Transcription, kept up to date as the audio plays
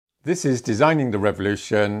This is Designing the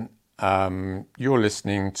Revolution. You're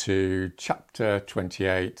listening to Chapter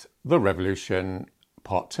 28, The Revolution,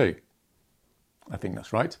 Part 2. I think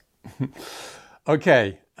that's right.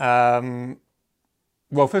 Okay. Well,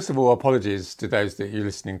 first of all, apologies to those that you're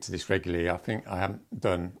listening to this regularly. I think I haven't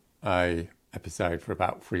done a episode for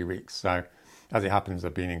about 3 weeks. So as it happens,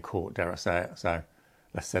 I've been in court, dare I say it. So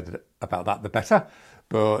less said about that, the better.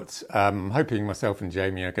 But I'm hoping myself and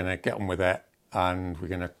Jamie are going to get on with it, and we're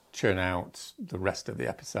going to churn out the rest of the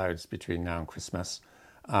episodes between now and Christmas,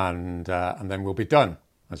 and then we'll be done,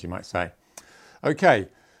 as you might say. Okay,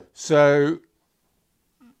 so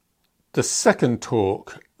the second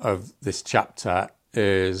talk of this chapter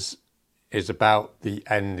is about the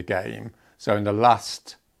Endgame. So in the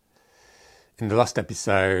last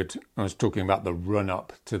episode, I was talking about the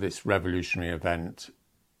run-up to this revolutionary event,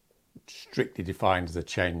 strictly defined as a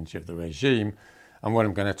change of the regime. And what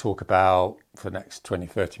I'm going to talk about for the next 20,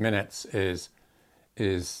 30 minutes is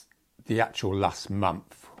the actual last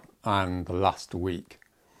month and the last week.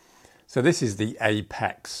 So this is the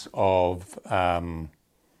apex of the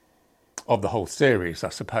whole series, I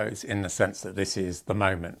suppose, in the sense that this is the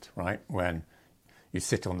moment, right, when you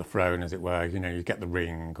sit on the throne, as it were, you get the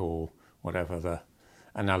ring, or whatever the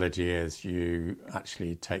analogy is, you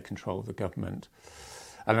actually take control of the government.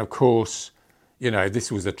 And of course,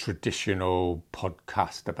 this was a traditional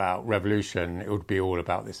podcast about revolution. It would be all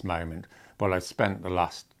about this moment. But I've spent the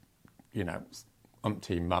last,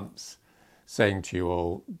 umpteen months saying to you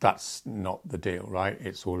all, that's not the deal, right?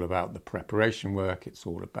 It's all about the preparation work. It's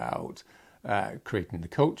all about creating the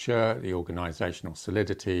culture, the organisational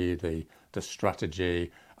solidity, the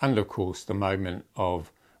strategy. And of course, the moment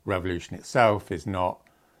of revolution itself is not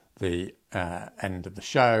the end of the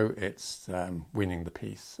show. It's winning the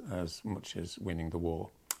peace as much as winning the war.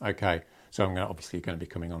 Okay, so I'm obviously going to be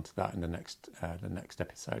coming on to that in the next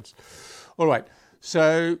episodes. All right,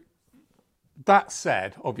 so that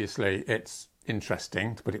said, obviously it's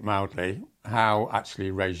interesting, to put it mildly, how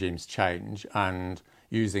actually regimes change, and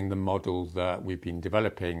using the model that we've been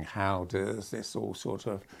developing, how does this all sort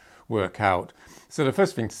of work out? So the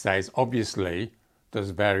first thing to say is, obviously,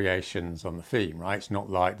 there's variations on the theme, right? It's not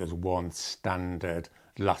like there's one standard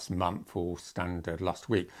last month or standard last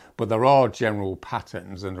week, but there are general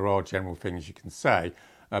patterns and there are general things you can say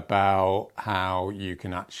about how you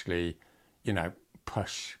can actually,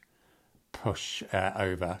 push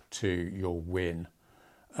over to your win.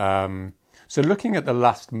 So looking at the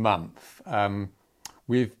last month,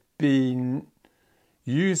 we've been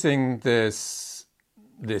using this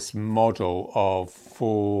model of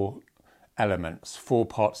four elements, four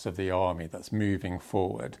parts of the army that's moving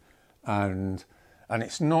forward, and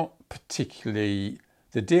it's not particularly,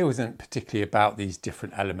 the deal isn't particularly about these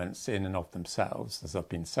different elements in and of themselves, as I've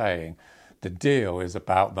been saying. The deal is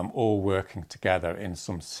about them all working together in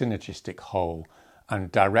some synergistic whole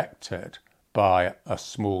and directed by a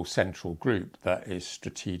small central group that is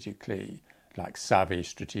strategically savvy,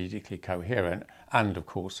 strategically coherent, and of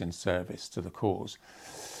course in service to the cause,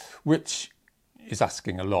 which is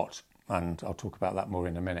asking a lot. And I'll talk about that more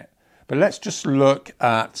in a minute. But let's just look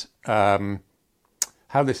at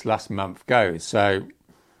how this last month goes. So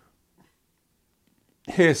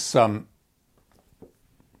here's some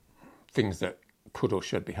things that could or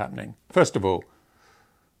should be happening. First of all,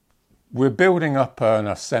 we're building up an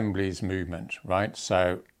assemblies movement, right?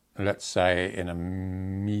 So let's say in a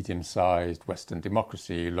medium-sized Western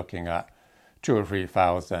democracy, you're looking at 2,000 or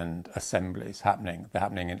 3,000 assemblies happening. They're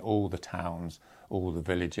happening in all the towns, all the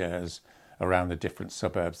villages, around the different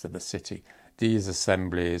suburbs of the city. These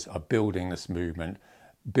assemblies are building this movement,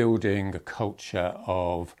 building a culture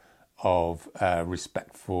of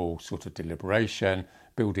respectful sort of deliberation,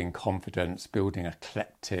 building confidence, building a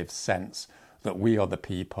collective sense that we are the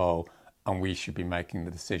people and we should be making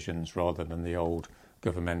the decisions rather than the old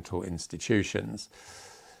governmental institutions.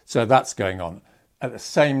 So that's going on. At the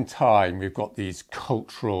same time, we've got these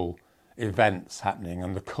cultural events happening,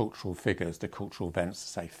 and the cultural figures, the cultural events,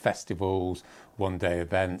 say festivals, one-day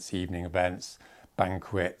events, evening events,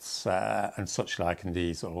 banquets, and such like, and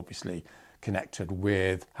these are obviously connected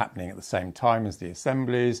with happening at the same time as the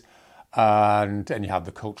assemblies. And then you have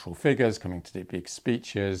the cultural figures coming to the big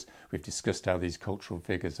speeches. We've discussed how these cultural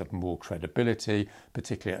figures have more credibility,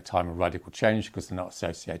 particularly at a time of radical change, because they're not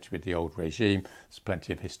associated with the old regime. There's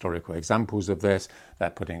plenty of historical examples of this. They're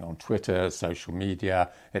putting on Twitter, social media.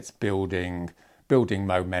 It's building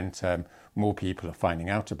momentum. More people are finding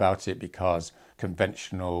out about it because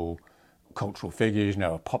conventional cultural figures,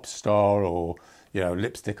 a pop star or,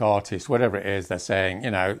 lipstick artist, whatever it is, they're saying,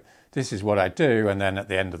 this is what I do. And then at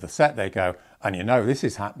the end of the set, they go, and this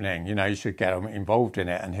is happening, you should get involved in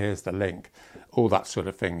it. And here's the link. All that sort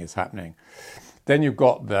of thing is happening. Then you've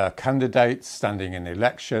got the candidates standing in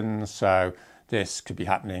elections. So this could be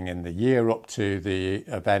happening in the year up to the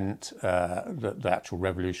event, the actual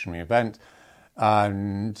revolutionary event.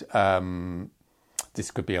 And this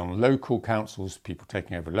could be on local councils, people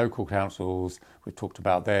taking over local councils. We've talked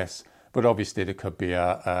about this. But obviously there could be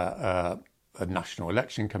a national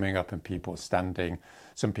election coming up and people standing.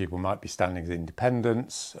 Some people might be standing as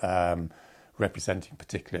independents, representing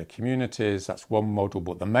particular communities. That's one model.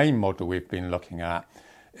 But the main model we've been looking at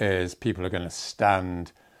is people are going to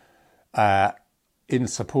stand in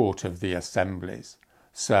support of the assemblies.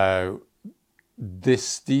 So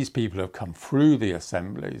these people have come through the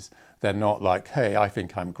assemblies. They're not like, hey, I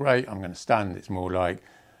think I'm great, I'm going to stand. It's more like,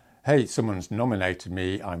 hey, someone's nominated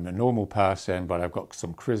me. I'm a normal person, but I've got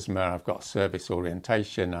some charisma. I've got service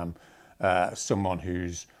orientation. I'm someone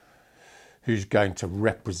who's going to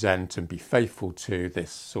represent and be faithful to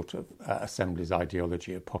this sort of assembly's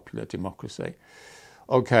ideology of popular democracy.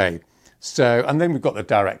 Okay, so, and then we've got the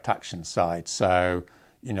direct action side. So,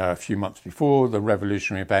 a few months before the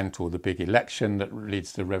revolutionary event or the big election that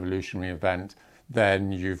leads to the revolutionary event,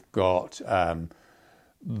 then you've got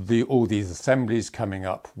all these assemblies coming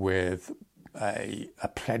up with a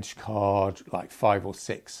pledge card, like 5 or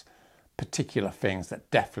 6 particular things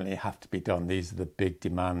that definitely have to be done. These are the big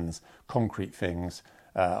demands, concrete things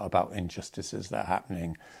about injustices that are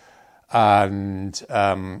happening. And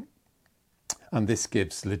this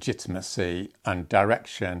gives legitimacy and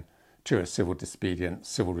direction to a civil disobedience,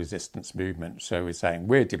 civil resistance movement. So we're saying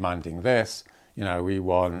we're demanding this. We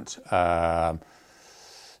want an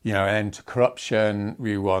end to corruption.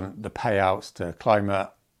 We want the payouts to climate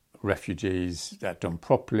refugees done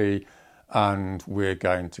properly, and we're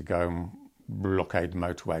going to go and blockade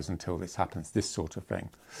motorways until this happens. This sort of thing.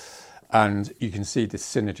 And you can see this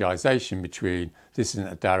synergization between this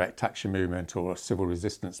isn't a direct action movement or a civil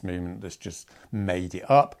resistance movement that's just made it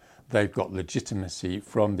up. They've got legitimacy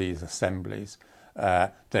from these assemblies.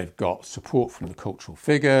 They've got support from the cultural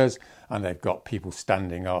figures, and they've got people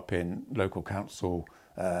standing up in local council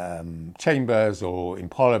chambers or in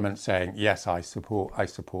Parliament saying, yes, I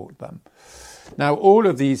support them. Now, all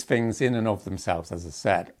of these things in and of themselves, as I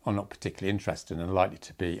said, are not particularly interesting and likely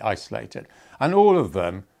to be isolated. And all of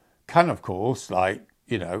them can, of course,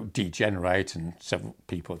 degenerate. And several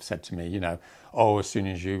people have said to me, as soon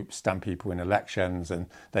as you stand people in elections and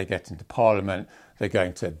they get into Parliament, they're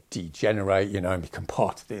going to degenerate, and become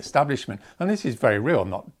part of the establishment. And this is very real.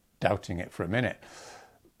 I'm not doubting it for a minute.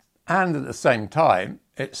 And at the same time,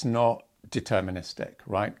 it's not deterministic,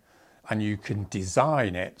 right? And you can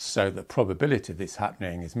design it so the probability of this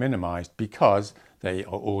happening is minimised because they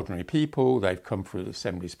are ordinary people, they've come through the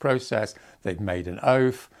Assembly's process, they've made an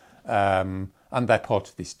oath, and they're part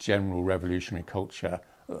of this general revolutionary culture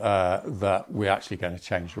that we're actually going to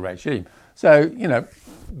change the regime. So,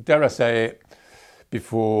 dare I say it,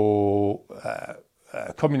 before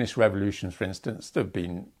communist revolutions, for instance, there have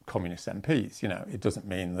been communist MPs. It doesn't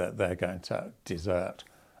mean that they're going to desert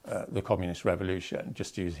the communist revolution,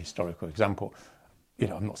 just to use a historical example.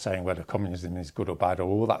 I'm not saying whether communism is good or bad or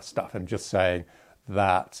all that stuff. I'm just saying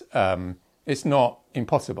that it's not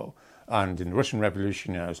impossible. And in the Russian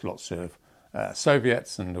Revolution, there's lots of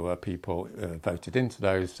Soviets, and there were people voted into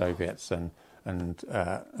those Soviets, and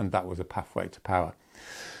that was a pathway to power.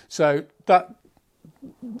 So that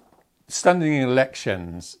standing in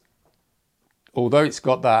elections, although it's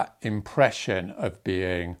got that impression of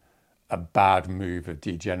being a bad move of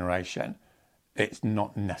degeneration, it's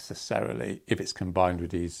not necessarily if it's combined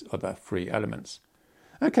with these other 3 elements.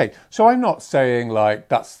 Okay, so I'm not saying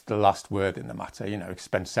that's the last word in the matter.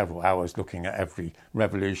 Spend several hours looking at every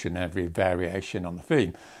revolution, every variation on the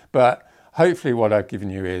theme. But hopefully what I've given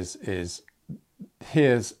you is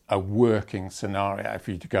here's a working scenario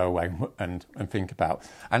for you to go away and think about.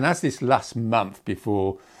 And as this last month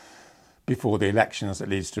before the elections that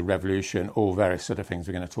leads to revolution, all various sort of things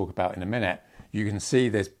we're going to talk about in a minute, you can see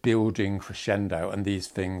this building crescendo and these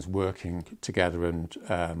things working together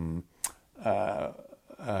and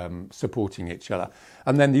supporting each other.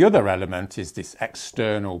 And then the other element is this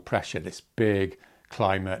external pressure, this big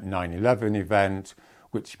climate 9/11 event,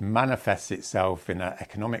 which manifests itself in an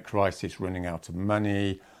economic crisis, running out of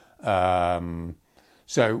money.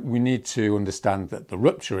 So we need to understand that the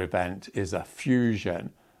rupture event is a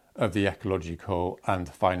fusion of the ecological and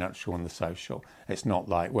the financial and the social. It's not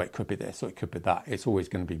like, well, it could be this or it could be that. It's always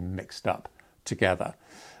going to be mixed up together.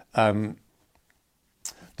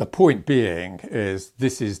 The point being is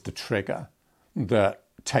this is the trigger that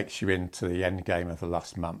takes you into the end game of the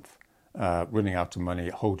last month. running out of money,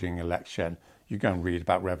 holding election. You go and read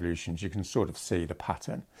about revolutions, you can sort of see the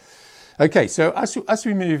pattern. Okay, so as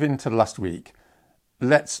we move into last week,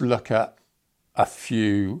 let's look at a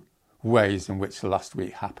few ways in which the last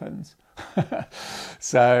week happens.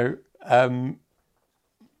 So,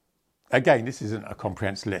 again, this isn't a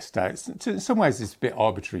comprehensive list. In some ways, it's a bit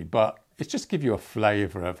arbitrary, but it's just to give you a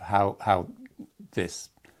flavour of how this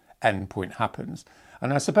end point happens.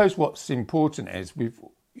 And I suppose what's important is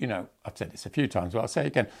I've said this a few times, but I'll say it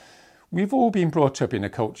again. We've all been brought up in a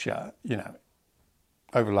culture,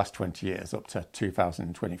 over the last 20 years, up to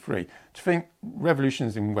 2023, to think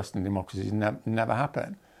revolutions in Western democracies never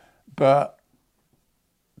happen. But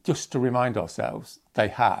just to remind ourselves, they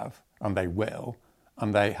have, and they will,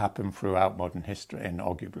 and they happen throughout modern history and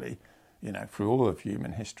arguably, through all of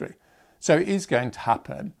human history. So it is going to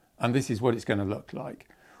happen, and this is what it's going to look like.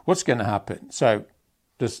 What's going to happen? So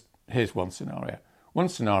here's one scenario. One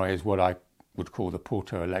scenario is what I would call the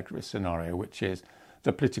Porto Alegre scenario, which is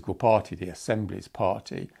the political party, the Assembly's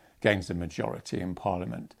party, gains a majority in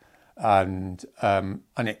Parliament, and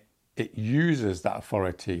it uses that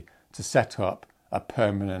authority to set up a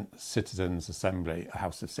permanent citizens' assembly, a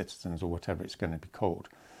House of Citizens, or whatever it's going to be called.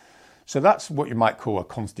 So that's what you might call a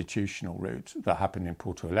constitutional route that happened in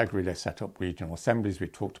Porto Alegre. They set up regional assemblies.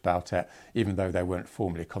 We've talked about it. Even though they weren't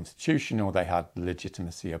formally constitutional, they had the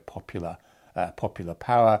legitimacy of popular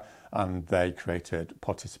power, and they created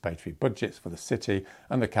participatory budgets for the city,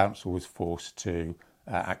 and the council was forced to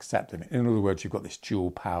accept them. In other words, you've got this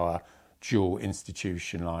dual power, dual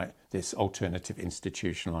institution, this alternative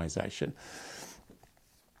institutionalisation.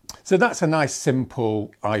 So that's a nice,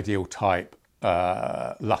 simple, ideal type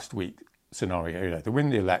last week scenario. They win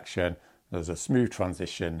the election, there's a smooth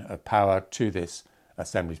transition of power to this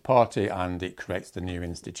Assembly's party, and it creates the new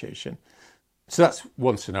institution. So that's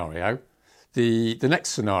one scenario. The next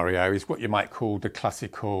scenario is what you might call the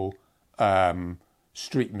classical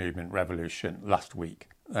street movement revolution last week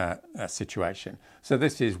situation. So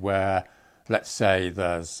this is where, let's say,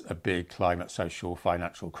 there's a big climate, social,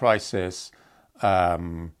 financial crisis.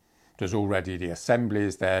 There's already the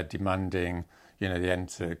assemblies there demanding, the end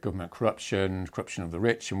to government corruption of the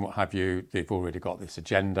rich and what have you. They've already got this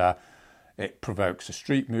agenda. It provokes a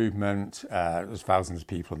street movement. There's thousands of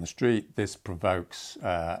people on the street. This provokes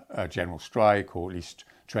a general strike, or at least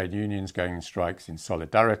trade unions going on strikes in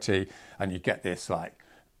solidarity. And you get this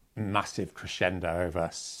massive crescendo over,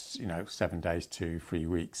 7 days to 3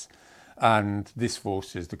 weeks. And this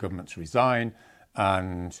forces the government to resign.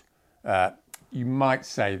 And you might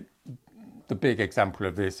say the big example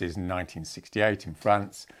of this is in 1968 in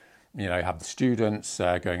France. You have the students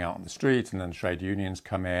going out on the street, and then the trade unions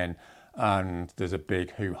come in, and there's a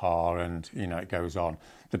big hoo-ha, and it goes on.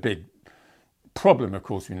 The big problem, of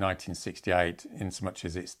course, in 1968, in so much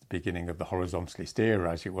as it's the beginning of the horizontalist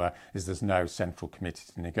era, as it were, is there's no central committee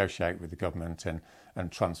to negotiate with the government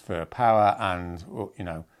and transfer power and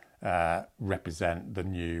represent the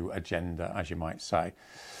new agenda, as you might say.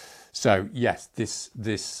 So yes, this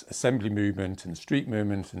assembly movement and street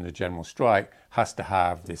movement and the general strike has to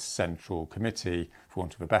have this central committee, for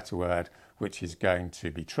want of a better word, which is going to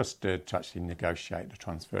be trusted to actually negotiate the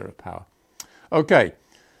transfer of power. Okay,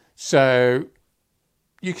 so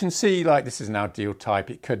you can see this is an ideal type.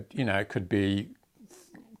 It could be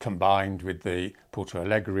combined with the Porto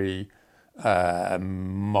Alegre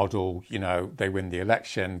model. They win the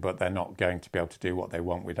election, but they're not going to be able to do what they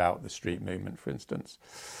want without the street movement, for instance.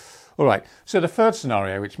 All right, so the third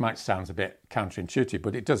scenario, which might sound a bit counterintuitive,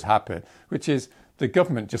 but it does happen, which is the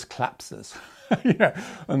government just collapses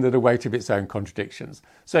under the weight of its own contradictions.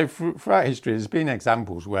 So throughout history, there's been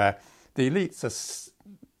examples where the elites are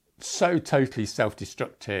so totally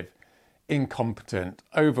self-destructive, incompetent,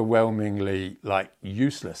 overwhelmingly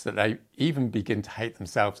useless that they even begin to hate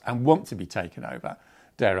themselves and want to be taken over,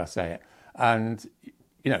 dare I say it. And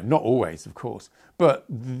not always, of course, but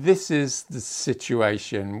this is the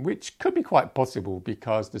situation which could be quite possible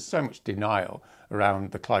because there's so much denial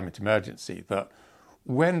around the climate emergency that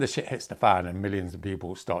when the shit hits the fan and millions of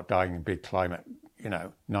people start dying in big climate,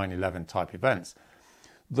 9/11 type events,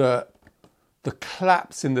 the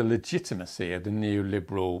collapse in the legitimacy of the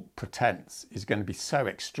neoliberal pretense is going to be so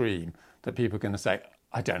extreme that people are going to say,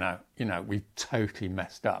 I don't know, we've totally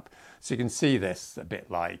messed up. So you can see this a bit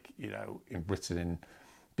in Britain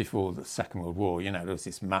before the Second World War, there was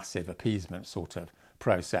this massive appeasement sort of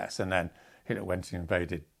process, and then Hitler went and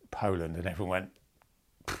invaded Poland, and everyone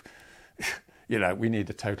went, we need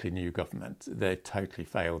a totally new government. They totally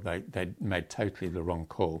failed. They made totally the wrong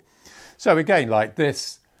call. So again,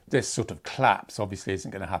 this this sort of collapse obviously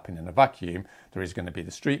isn't going to happen in a vacuum. There is going to be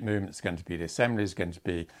the street movement, it's going to be the assembly, it's going to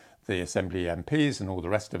be the assembly MPs and all the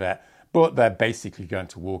rest of it. But they're basically going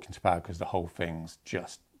to walk into power because the whole thing's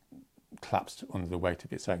just collapsed under the weight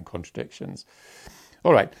of its own contradictions.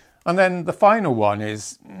 All right. And then the final one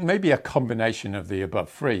is maybe a combination of the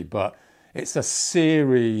above three, but it's a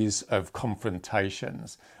series of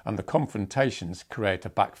confrontations. And the confrontations create a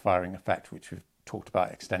backfiring effect, which we've talked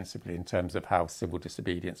about extensively in terms of how civil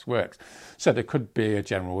disobedience works. So there could be a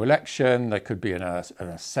general election, there could be an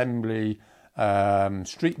assembly,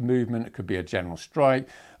 street movement, it could be a general strike,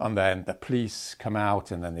 and then the police come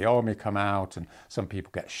out and then the army come out and some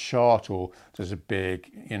people get shot, or there's a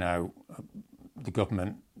big, the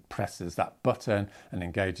government presses that button and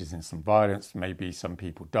engages in some violence, maybe some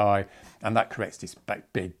people die, and that creates this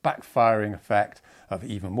big backfiring effect of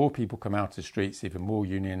even more people come out to the streets, even more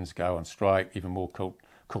unions go on strike, even more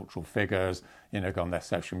cultural figures, go on their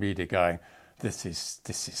social media going, this is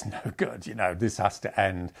no good, this has to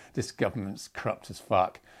end, this government's corrupt as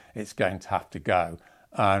fuck, it's going to have to go.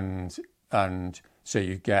 And so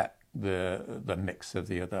you get the mix of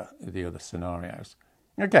the other scenarios.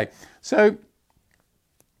 Okay, so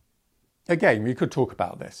again, we could talk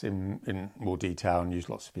about this in more detail and use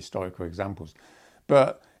lots of historical examples,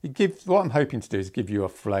 but what I'm hoping to do is give you a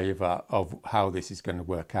flavour of how this is going to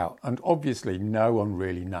work out. And obviously, no one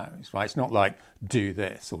really knows, right? It's not like do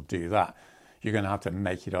this or do that. You're going to have to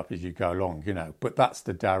make it up as you go along, But that's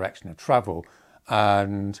the direction of travel,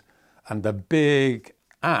 and the big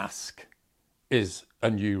ask is a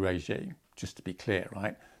new regime. Just to be clear,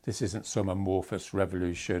 right? This isn't some amorphous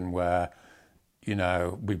revolution where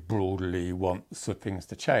we broadly want things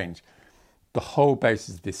to change. The whole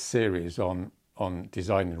basis of this series on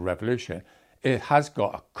designing a revolution, it has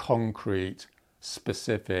got a concrete,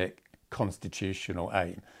 specific constitutional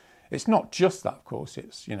aim. It's not just that, of course,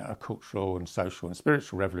 it's a cultural and social and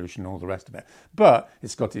spiritual revolution and all the rest of it, but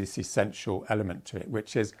it's got this essential element to it,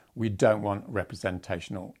 which is we don't want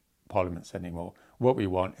representational parliaments anymore. What we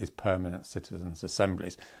want is permanent citizens'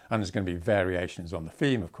 assemblies. And there's going to be variations on the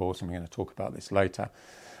theme, of course, and we're going to talk about this later.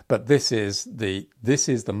 But this is the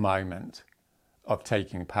moment of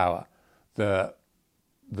taking power. The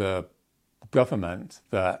government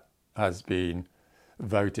that has been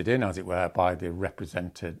voted in, as it were, by the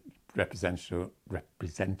representational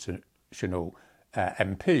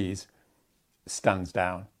MPs stands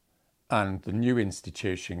down. And the new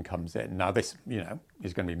institution comes in. Now, this,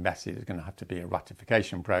 is going to be messy. There's going to have to be a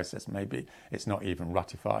ratification process. Maybe it's not even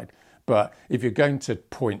ratified. But if you're going to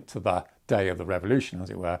point to the day of the revolution, as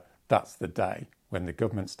it were, that's the day when the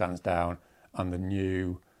government stands down and the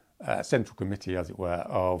new central committee, as it were,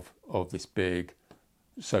 of this big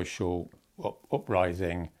social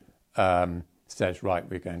uprising says, right,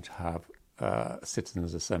 we're going to have a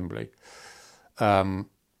citizens' assembly.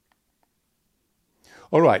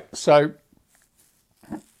 All right, so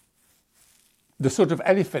the sort of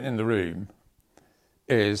elephant in the room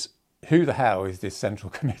is who the hell is this central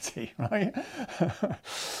committee, right?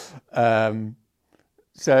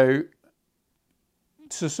 So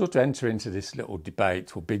to sort of enter into this little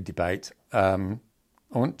debate or big debate, I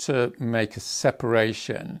want to make a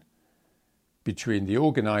separation between the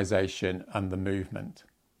organisation and the movement.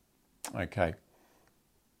 Okay.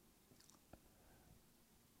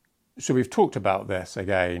 So we've talked about this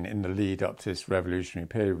again in the lead up to this revolutionary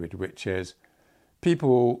period, which is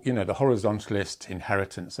people, the horizontalist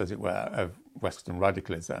inheritance, as it were, of Western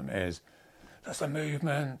radicalism is there's a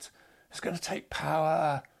movement, it's going to take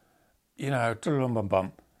power, and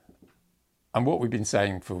what we've been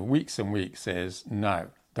saying for weeks and weeks is no,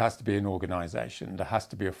 there has to be an organisation, there has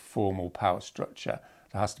to be a formal power structure,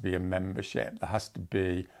 there has to be a membership, there has to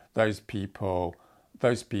be those people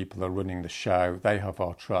are running the show, they have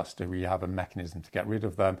our trust, we have a mechanism to get rid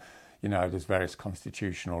of them, there's various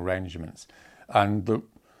constitutional arrangements. And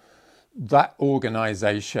that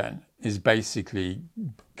organisation is basically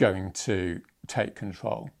going to take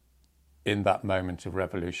control in that moment of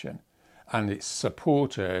revolution. And it's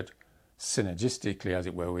supported synergistically, as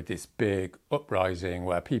it were, with this big uprising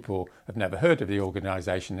where people have never heard of the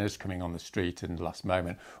organisation, they're just coming on the street in the last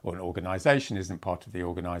moment, or an organisation isn't part of the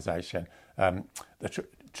organisation, the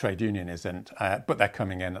trade union isn't, but they're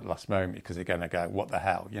coming in at the last moment because they're going to go, what the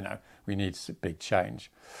hell, we need some big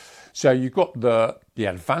change. So you've got the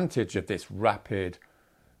advantage of this rapid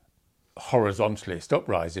horizontalist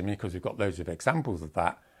uprising, because we've got loads of examples of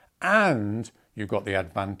that, and you've got the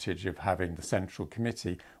advantage of having the central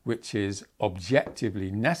committee, which is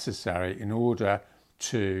objectively necessary in order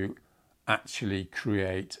to actually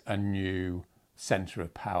create a new centre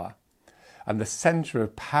of power. And the centre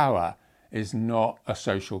of power is not a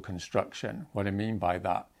social construction. What I mean by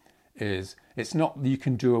that is it's not you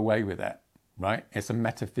can do away with it, right? It's a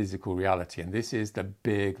metaphysical reality. And this is the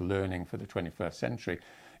big learning for the 21st century,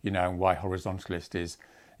 and why horizontalist is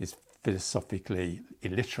philosophically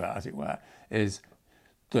illiterate, as it were, is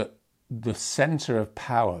that the center of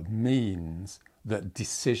power means that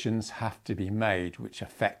decisions have to be made which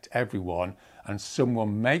affect everyone, and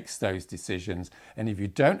someone makes those decisions. And if you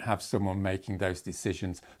don't have someone making those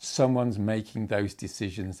decisions, someone's making those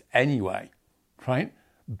decisions anyway, right?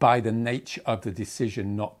 By the nature of the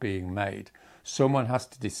decision not being made. Someone has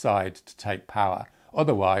to decide to take power.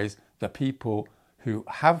 Otherwise, the people who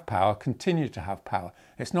have power continue to have power.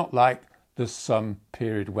 It's not like there's some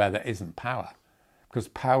period where there isn't power, because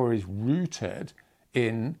power is rooted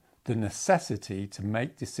in the necessity to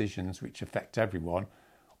make decisions which affect everyone,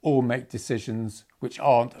 or make decisions which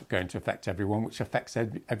aren't going to affect everyone, which affects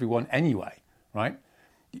everyone anyway, right?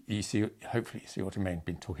 You see, hopefully you see what I mean. I've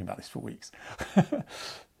been talking about this for weeks.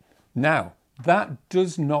 Now, that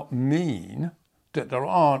does not mean that there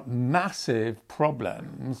aren't massive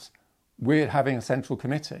problems with having a central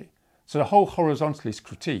committee. So the whole horizontalist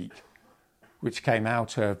critique, which came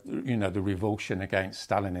out of, the revulsion against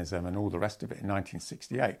Stalinism and all the rest of it in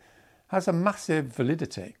 1968, has a massive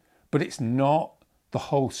validity, but it's not the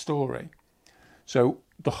whole story. So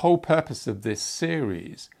the whole purpose of this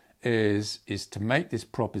series is to make this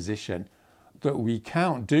proposition that we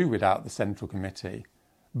can't do without the central committee,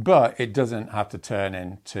 but it doesn't have to turn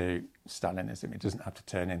into Stalinism. It doesn't have to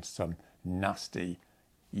turn into some nasty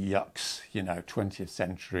yucks, 20th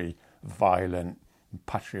century violent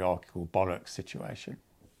patriarchal bollocks situation.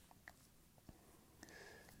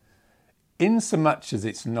 In so much as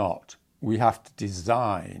it's not, we have to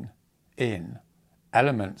design in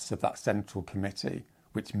elements of that central committee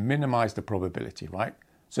which minimise the probability, right?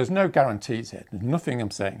 So there's no guarantees here. There's nothing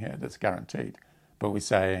I'm saying here that's guaranteed. But we're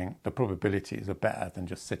saying the probabilities are better than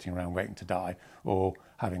just sitting around waiting to die, or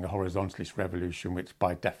having a horizontalist revolution, which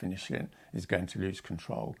by definition is going to lose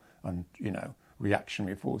control, and,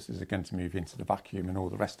 reactionary forces are going to move into the vacuum and all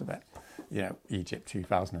the rest of it. Egypt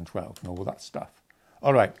 2012 and all that stuff.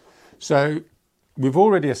 All right. So we've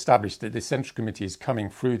already established that the Central Committee is coming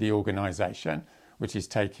through the organisation, which is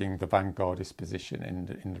taking the vanguardist position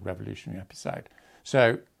in the revolutionary episode.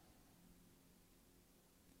 So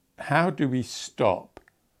how do we stop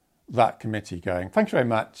that committee going, thank you very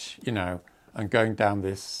much, and going down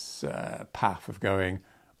this path of going,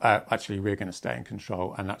 actually, we're going to stay in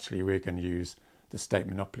control, and actually we're going to use the state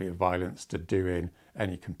monopoly of violence to do in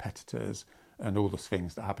any competitors and all the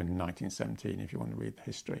things that happened in 1917, if you want to read the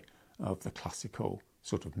history of the classical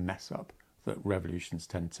sort of mess up that revolutions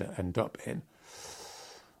tend to end up in.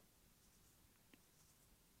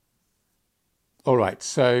 All right,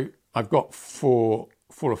 so I've got four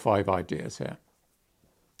or five ideas here,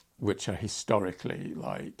 which are historically,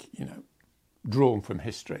 drawn from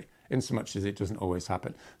history, in so much as it doesn't always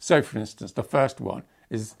happen. So, for instance, the first one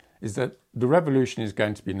is that the revolution is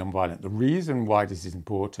going to be non-violent. The reason why this is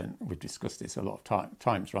important, we've discussed this a lot of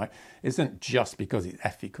times, right, isn't just because it's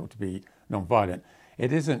ethical to be non-violent.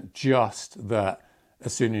 It isn't just that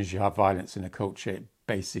as soon as you have violence in a culture, it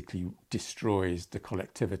basically destroys the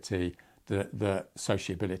collectivity, the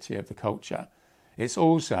sociability of the culture. It's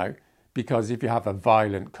also because if you have a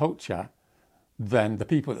violent culture, then the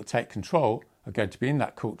people that take control are going to be in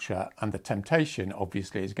that culture, and the temptation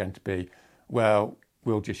obviously is going to be, well,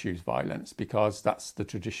 we'll just use violence because that's the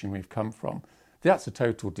tradition we've come from. That's a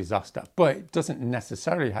total disaster. But it doesn't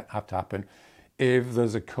necessarily have to happen if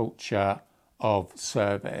there's a culture of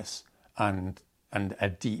service and a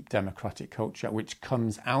deep democratic culture which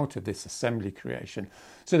comes out of this assembly creation.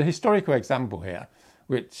 So the historical example here,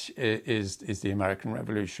 which is the American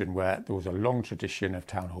Revolution, where there was a long tradition of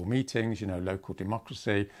town hall meetings, local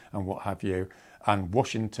democracy and what have you. And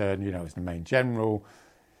Washington, is the main general.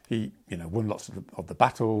 He, won lots of the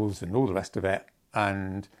battles and all the rest of it.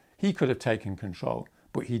 And he could have taken control,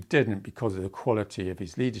 but he didn't because of the quality of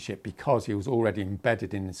his leadership, because he was already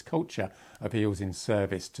embedded in this culture of he was in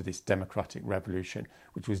service to this democratic revolution,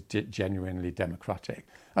 which was genuinely democratic.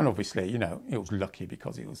 And obviously, it was lucky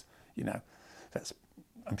because he was,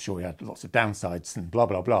 I'm sure he had lots of downsides and blah,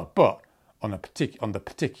 blah, blah. But on the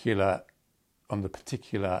particular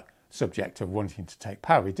subject of wanting to take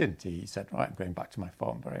power, he didn't. He said, right, I'm going back to my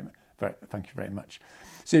farm. Thank you very much.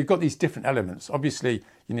 So you've got these different elements. Obviously,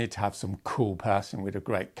 you need to have some cool person with a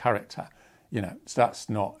great character. So that's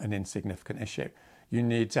not an insignificant issue. You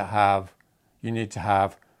need to have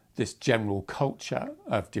this general culture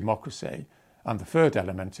of democracy. And the third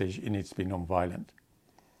element is it needs to be non-violent.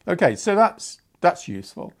 Okay, so that's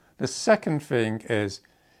useful. The second thing is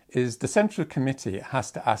is the Central Committee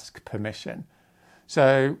has to ask permission.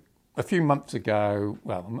 So a few months ago,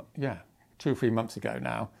 2 or 3 months ago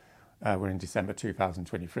now, we're in December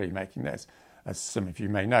 2023 making this. As some of you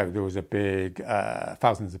may know, there was a big,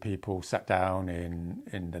 thousands of people sat down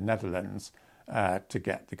in the Netherlands to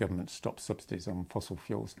get the government to stop subsidies on fossil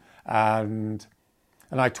fuels. And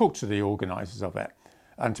I talked to the organisers of it.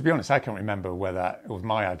 And to be honest, I can't remember whether it was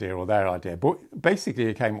my idea or their idea. But basically,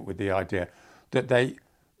 they came up with the idea that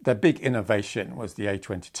their big innovation was the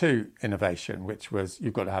A22 innovation, which was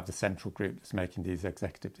you've got to have the central group that's making these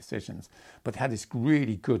executive decisions. But they had this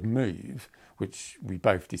really good move, which we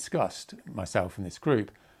both discussed, myself and this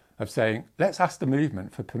group, of saying, let's ask the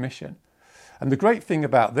movement for permission. And the great thing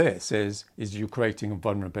about this is you're creating a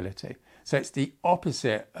vulnerability. So it's the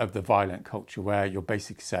opposite of the violent culture where you're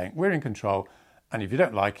basically saying, we're in control, and if you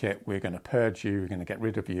don't like it, we're going to purge you, we're going to get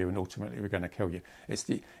rid of you, and ultimately we're going to kill you. It's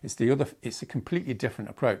a completely different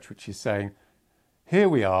approach, which is saying, here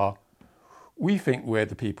we are, we think we're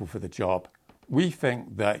the people for the job, we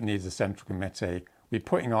think that it needs a central committee, we're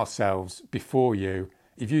putting ourselves before you.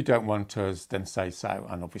 If you don't want us, then say so.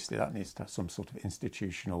 And obviously that needs to have some sort of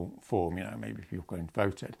institutional form, maybe people go and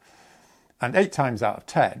voted. And 8 times out of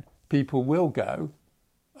 10, people will go,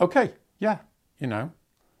 okay, yeah,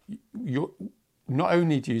 you're not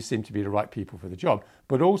only do you seem to be the right people for the job,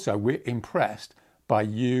 but also we're impressed by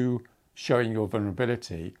you showing your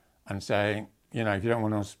vulnerability and saying, if you don't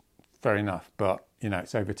want us, fair enough, but,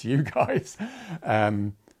 it's over to you guys.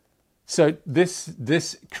 So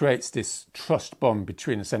this creates this trust bond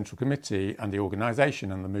between the Central Committee and the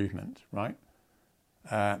organisation and the movement, right?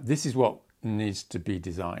 This is what needs to be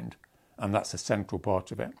designed, and that's a central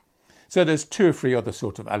part of it. So there's 2 or 3 other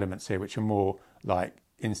sort of elements here which are more like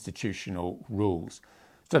institutional rules.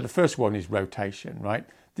 So the first one is rotation, right?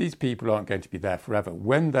 These people aren't going to be there forever.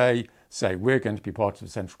 When they say we're going to be part of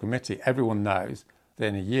the Central Committee, everyone knows that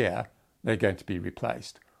in a year they're going to be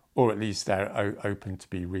replaced, or at least they're open to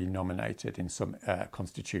be renominated in some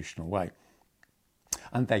constitutional way.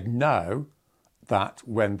 And they know that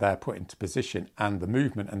when they're put into position, and the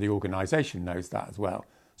movement and the organisation knows that as well.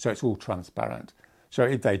 So it's all transparent. So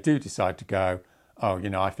if they do decide to go,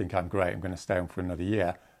 I think I'm great, I'm going to stay on for another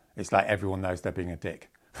year, it's like everyone knows they're being a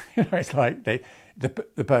dick. It's like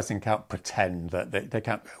the person can't pretend that they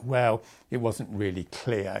can't, it wasn't really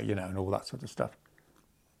clear, and all that sort of stuff.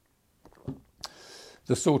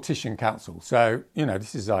 The Sortition Council. So,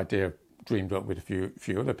 this is an idea dreamed up with a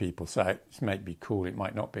few other people. So it may be cool, it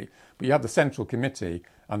might not be. But you have the Central Committee,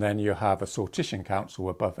 and then you have a Sortition Council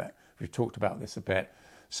above it. We've talked about this a bit.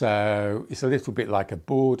 So it's a little bit like a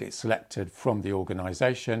board. It's selected from the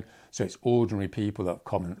organisation. So it's ordinary people that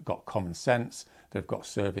have got common sense. They've got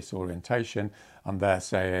service orientation. And they're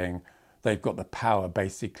saying they've got the power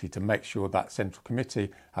basically to make sure that Central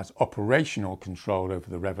Committee has operational control over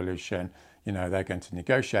the revolution. They're going to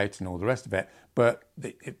negotiate and all the rest of it. But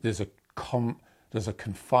there's a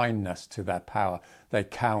confinedness to their power. They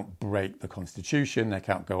can't break the constitution. They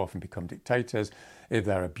can't go off and become dictators. If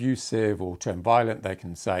they're abusive or turn violent, they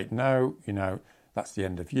can say, no, that's the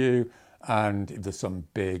end of you. And if there's some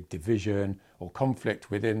big division or conflict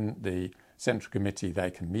within the Central Committee, they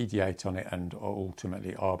can mediate on it and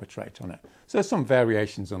ultimately arbitrate on it. So there's some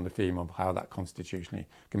variations on the theme of how that constitutionally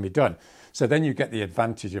can be done. So then you get the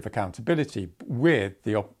advantage of accountability with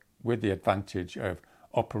the advantage of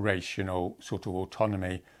operational sort of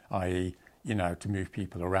autonomy, i.e., to move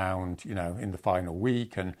people around, in the final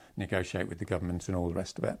week and negotiate with the government and all the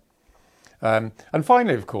rest of it. And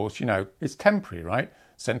finally, of course, it's temporary, right?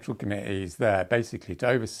 Central Committee is there basically to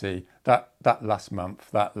oversee that last month,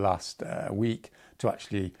 that last week, to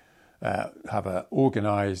actually have an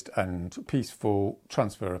organised and peaceful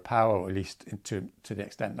transfer of power, or at least to the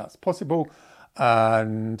extent that's possible.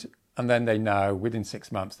 And then they know within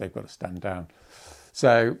 6 months they've got to stand down.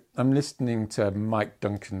 So I'm listening to Mike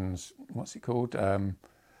Duncan's, what's it called?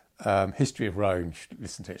 History of Rome. You should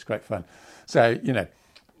listen to it. It's great fun. So,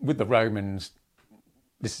 with the Romans,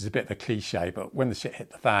 this is a bit of a cliche, but when the shit hit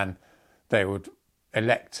the fan, they would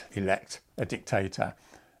elect a dictator,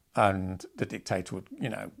 and the dictator would,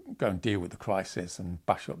 go and deal with the crisis and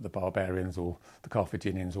bash up the barbarians or the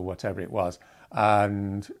Carthaginians or whatever it was.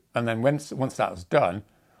 And then once that was done,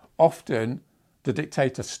 often the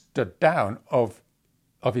dictator stood down of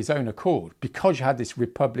his own accord, because you had this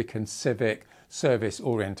republican civic service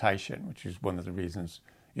orientation, which is one of the reasons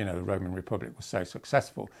the Roman Republic was so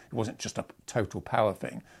successful. It wasn't just a total power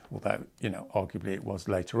thing, although arguably it was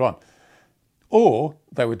later on. Or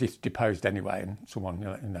they were deposed anyway, and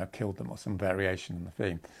someone killed them, or some variation in the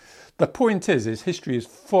theme. The point is history is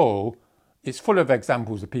full. It's full of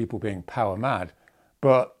examples of people being power mad,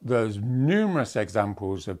 But there's numerous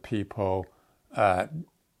examples of people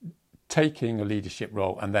taking a leadership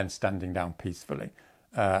role and then standing down peacefully.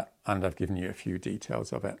 And I've given you a few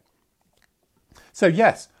details of it. So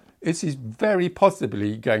yes, this is very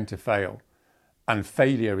possibly going to fail. And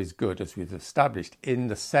failure is good, as we've established, in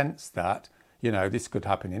the sense that, this could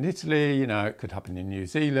happen in Italy, it could happen in New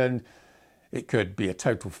Zealand. It could be a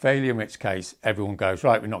total failure, in which case everyone goes,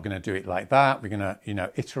 right, we're not going to do it like that. We're going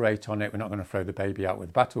to, iterate on it. We're not going to throw the baby out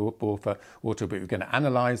with the bathwater, but we're going to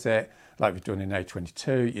analyse it like we've done in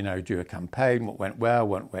A22, do a campaign, what went well,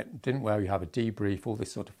 what didn't well. You have a debrief, all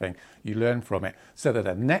this sort of thing. You learn from it so that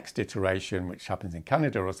the next iteration, which happens in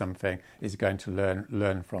Canada or something, is going to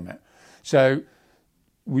learn from it. So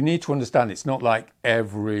we need to understand it's not like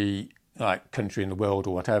every country in the world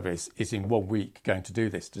or whatever is in 1 week going to do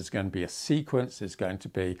this. There's going to be a sequence. There's going to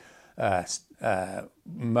be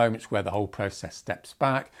moments where the whole process steps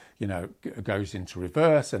back, goes into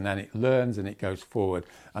reverse, and then it learns and it goes forward.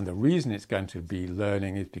 And the reason it's going to be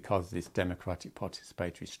learning is because of this democratic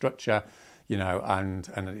participatory structure, and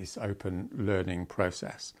this open learning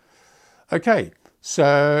process. Okay,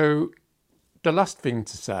 so the last thing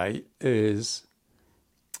to say is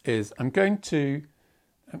I'm going to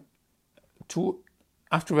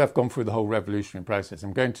after I've gone through the whole revolutionary process,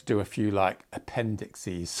 I'm going to do a few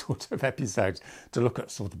appendices sort of episodes to look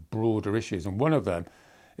at sort of broader issues. And one of them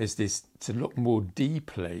is this, to look more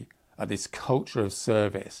deeply at this culture of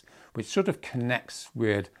service, which sort of connects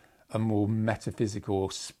with a more metaphysical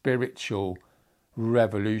or spiritual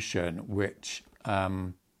revolution, which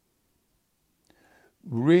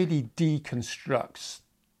really deconstructs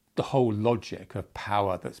the whole logic of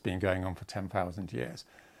power that's been going on for 10,000 years.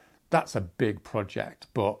 That's a big project,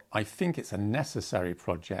 but I think it's a necessary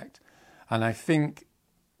project. And I think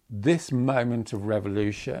this moment of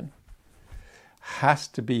revolution has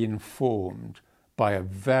to be informed by a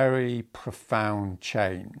very profound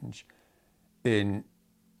change in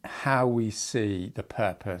how we see the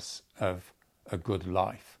purpose of a good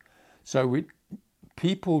life. So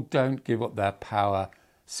people don't give up their power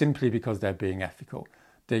simply because they're being ethical.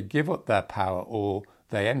 They give up their power, or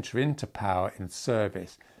they enter into power in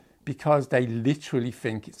service, because they literally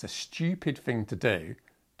think it's a stupid thing to do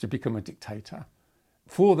to become a dictator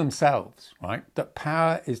for themselves, right? That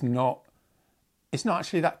power it's not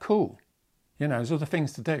actually that cool. There's other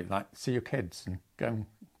things to do, like see your kids and go and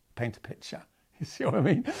paint a picture. You see what I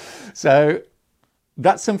mean? So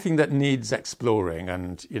that's something that needs exploring.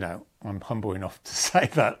 And, I'm humble enough to say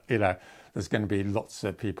that, there's going to be lots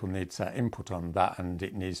of people need to input on that, and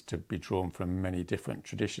it needs to be drawn from many different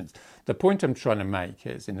traditions. The point I'm trying to make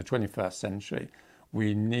is, in the 21st century,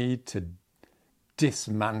 we need to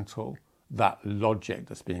dismantle that logic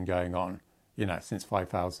that's been going on, since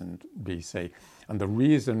 5000 BC. And the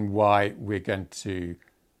reason why we're going to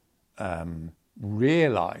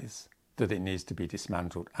realise that it needs to be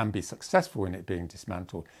dismantled and be successful in it being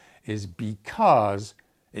dismantled is because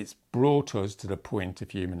it's brought us to the point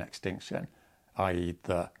of human extinction, i.e.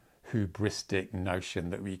 the hubristic notion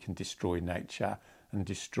that we can destroy nature and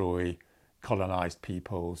destroy colonised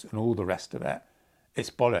peoples and all the rest of it. It's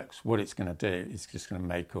bollocks. What it's going to do is just going to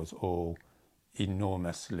make us all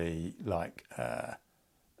enormously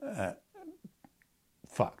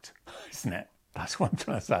fucked, isn't it? That's what I'm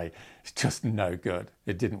trying to say. It's just no good.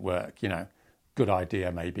 It didn't work. Good idea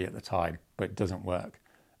maybe at the time, but it doesn't work.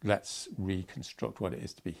 Let's reconstruct what it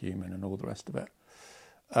is to be human and all the rest of it.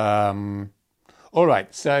 All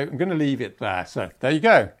right, so I'm going to leave it there. So there you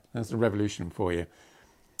go. There's the revolution for you.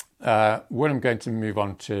 What I'm going to move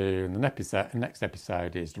on to in the next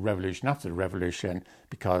episode is the revolution after the revolution,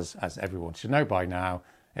 because as everyone should know by now,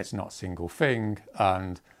 it's not a single thing,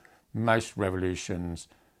 and most revolutions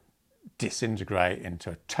disintegrate into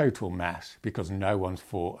a total mess because no one's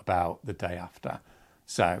thought about the day after.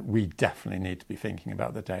 So we definitely need to be thinking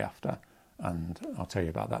about the day after, and I'll tell you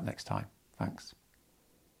about that next time. Thanks.